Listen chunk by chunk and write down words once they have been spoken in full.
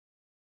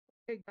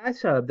Hey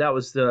guys, that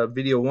was the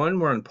video one.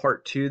 We're on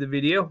part two of the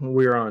video.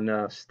 We're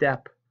on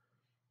step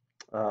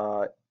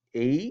uh,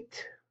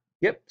 8.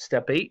 Yep,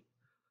 step 8.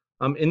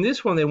 In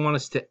this one, they want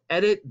us to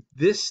edit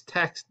this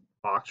text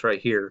box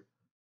right here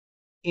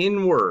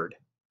in Word.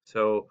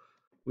 So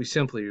we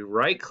simply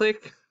right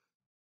click,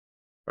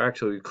 or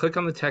actually we click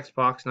on the text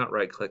box, not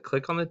right click,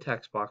 click on the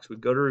text box, we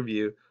go to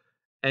review,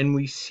 and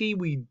we see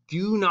we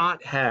do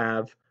not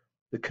have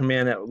the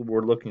command that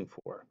we're looking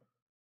for.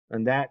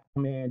 And that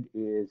command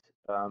is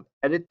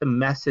edit the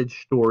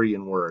message story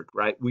in Word,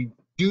 right? We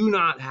do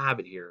not have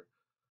it here.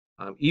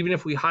 Even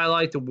if we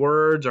highlight the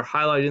words or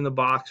highlight in the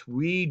box,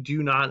 we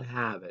do not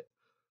have it.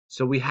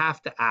 So we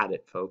have to add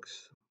it,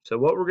 folks. So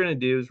what we're going to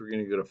do is we're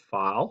going to go to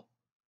File.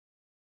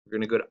 We're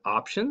going to go to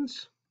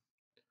Options.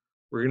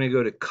 We're going to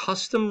go to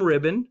Custom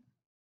Ribbon.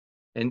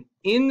 And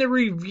in the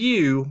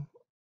review,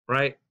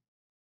 right,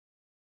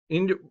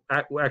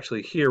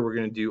 actually here we're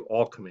going to do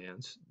all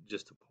commands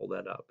just to pull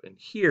that up. And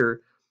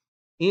here,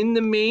 in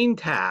the main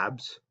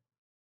tabs,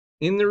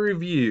 in the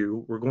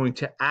review, we're going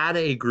to add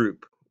a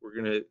group. We're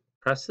going to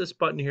press this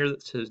button here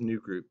that says New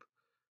Group.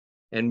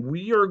 And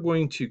we are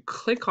going to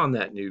click on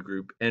that new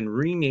group and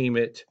rename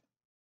it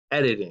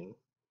Editing.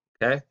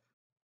 Okay?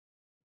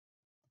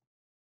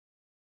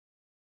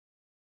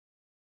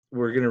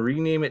 We're going to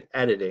rename it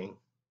Editing.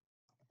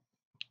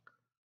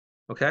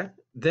 Okay?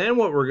 Then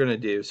what we're going to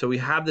do, so we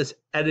have this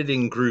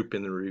editing group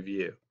in the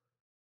review.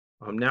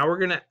 Now we're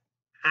going to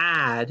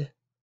add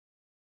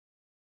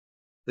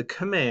the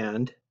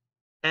command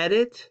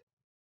edit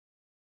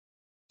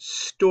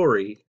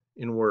story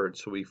in Word.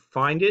 So we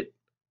find it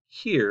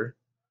here,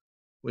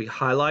 we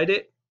highlight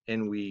it,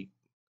 and we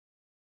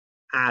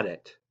add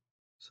it.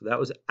 So that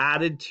was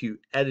added to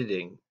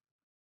editing.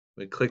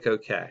 We click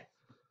OK.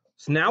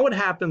 So now what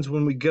happens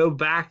when we go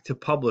back to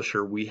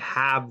Publisher, we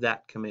have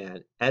that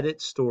command,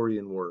 edit story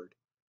in Word.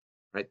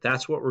 Right?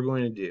 That's what we're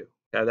going to do.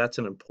 Okay? That's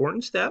an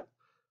important step.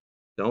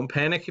 Don't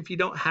panic if you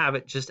don't have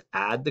it, just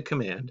add the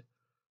command.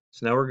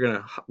 So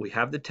now we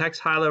have the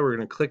text highlight, we're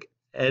going to click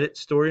edit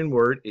story in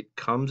Word. It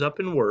comes up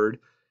in Word.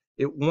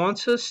 It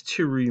wants us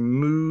to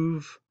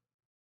remove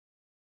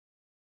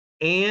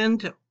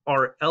and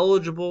are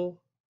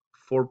eligible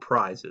for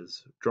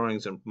prizes,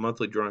 drawings and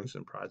monthly drawings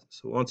and prizes.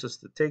 So it wants us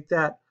to take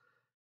that,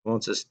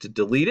 wants us to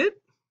delete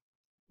it.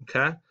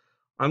 Okay,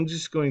 I'm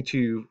just going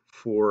to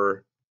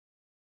for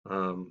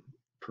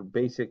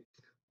basic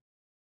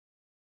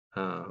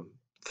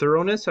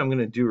thoroughness, I'm going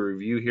to do a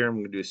review here. I'm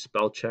going to do a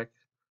spell check.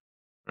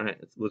 All right,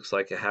 it looks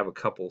like I have a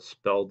couple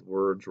spelled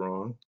words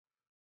wrong.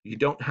 You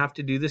don't have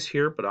to do this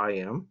here, but I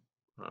am.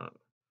 I'm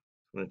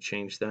going to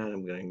change that.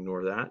 I'm going to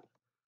ignore that.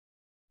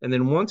 And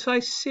then once I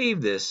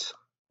save this,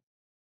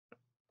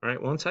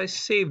 right? Once I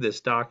save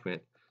this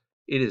document,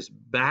 it is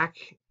back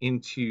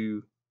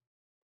into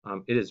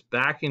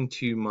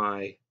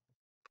my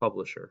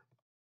Publisher.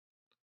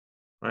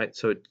 Right?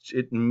 So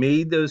it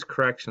made those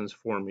corrections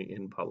for me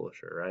in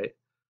Publisher, right?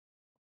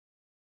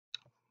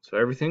 So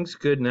everything's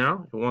good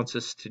now. It wants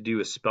us to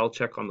do a spell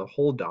check on the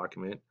whole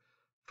document.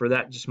 For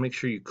that, just make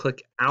sure you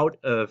click out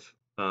of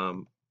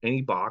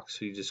any box.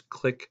 So you just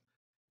click.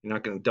 You're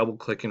not going to double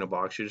click in a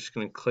box. You're just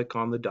going to click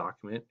on the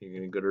document. You're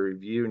going to go to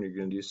review and you're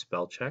going to do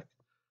spell check.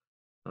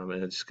 And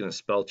it's going to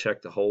spell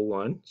check the whole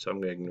one. So I'm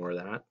going to ignore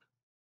that.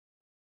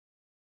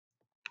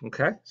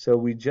 Okay, so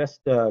we just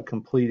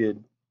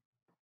completed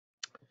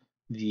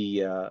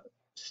the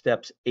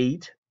steps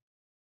 8,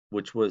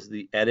 which was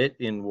the edit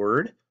in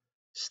Word.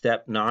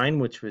 Step 9,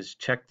 which was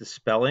check the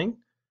spelling.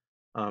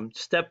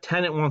 Step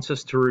 10, it wants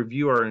us to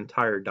review our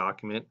entire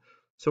document.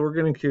 So we're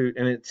going to,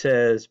 and it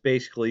says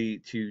basically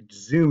to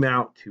zoom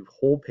out to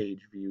whole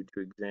page view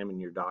to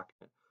examine your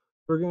document.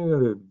 We're going to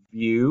go to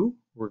view,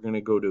 we're going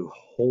to go to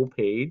whole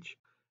page,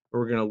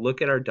 we're going to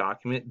look at our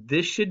document.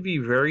 This should be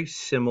very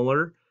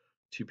similar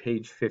to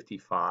page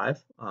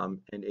 55,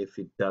 and if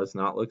it does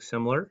not look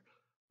similar,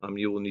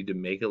 you will need to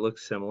make it look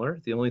similar.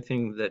 The only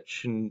thing that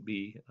shouldn't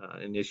be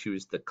an issue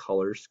is the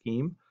color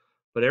scheme,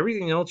 but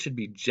everything else should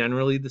be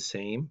generally the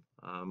same.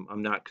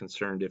 I'm not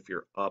concerned if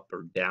you're up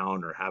or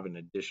down or have an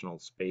additional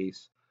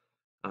space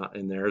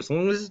in there, as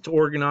long as it's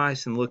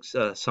organized and looks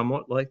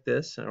somewhat like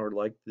this or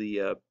like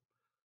the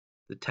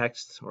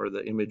text or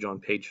the image on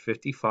page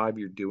 55.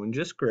 You're doing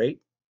just great.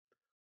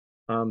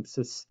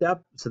 So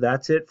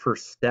that's it for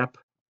step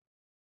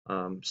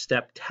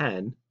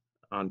 10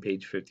 on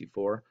page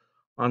 54.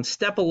 On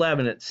step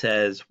 11, it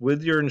says,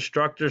 with your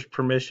instructor's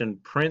permission,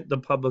 print the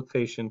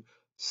publication.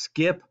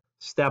 Skip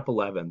step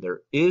 11. There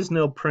is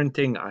no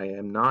printing. I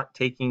am not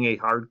taking a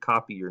hard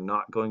copy. You're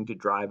not going to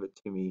drive it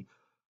to me.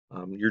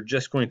 You're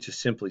just going to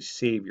simply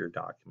save your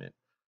document.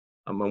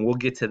 And we'll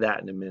get to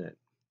that in a minute.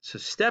 So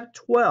step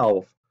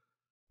 12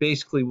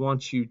 basically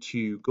wants you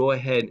to go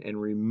ahead and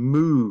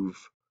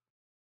remove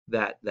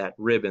that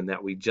ribbon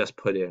that we just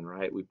put in,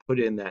 right? We put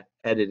in that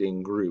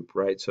editing group,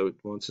 right? So it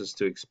wants us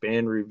to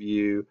expand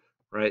review,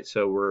 right?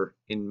 So we're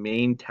in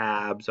main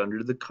tabs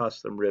under the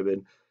custom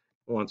ribbon.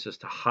 It wants us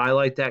to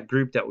highlight that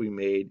group that we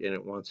made, and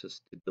it wants us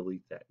to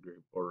delete that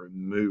group or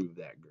remove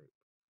that group.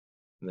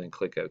 and then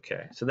click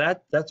OK. So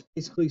that's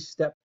basically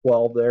step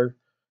 12 there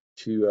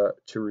to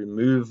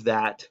remove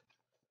that,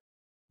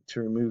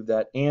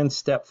 and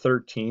step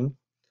 13.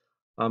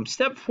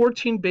 Step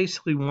 14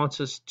 basically wants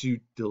us to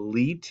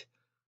delete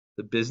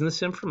the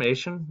business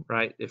information,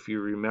 right? If you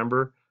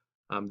remember,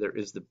 there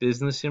is the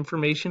business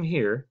information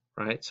here,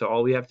 right? So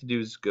all we have to do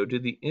is go to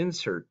the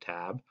Insert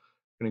tab.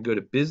 We're going to go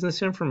to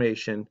Business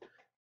Information,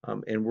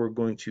 and we're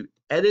going to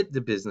edit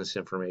the business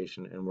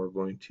information, and we're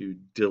going to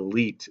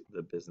delete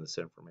the business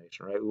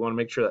information, right? We want to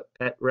make sure that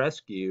Pet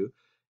Rescue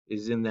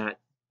is in that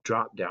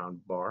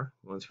drop-down bar.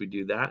 Once we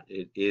do that,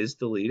 it is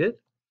deleted.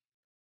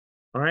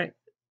 All right,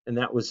 and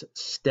that was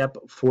step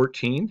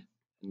 14.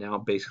 Now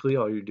basically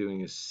all you're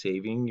doing is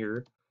saving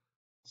your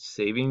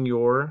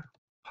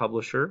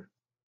publisher.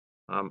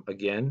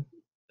 Again,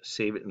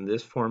 save it in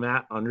this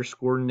format,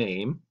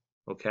 _name,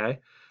 okay?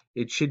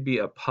 It should be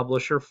a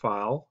publisher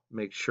file.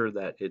 Make sure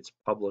that it's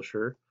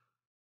publisher,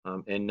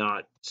 and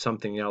not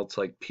something else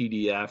like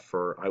PDF,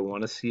 or I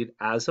want to see it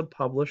as a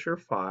publisher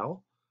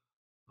file,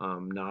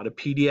 not a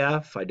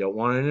PDF. I don't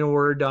want it in a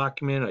Word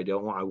document.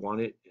 I want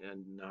it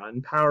not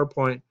in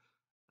PowerPoint,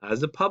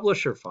 as a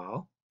publisher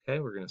file. Okay,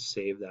 we're going to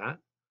save that.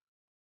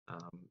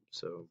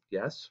 So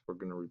yes, we're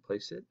going to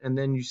replace it. And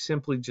then you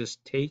simply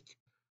just take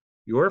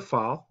your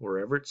file,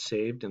 wherever it's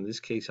saved. In this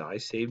case, I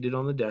saved it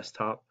on the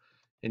desktop.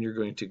 And you're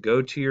going to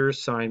go to your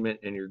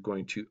assignment and you're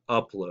going to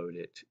upload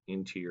it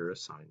into your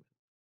assignment.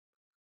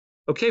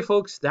 Okay,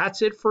 folks,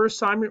 that's it for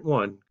assignment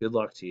 1. Good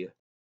luck to you.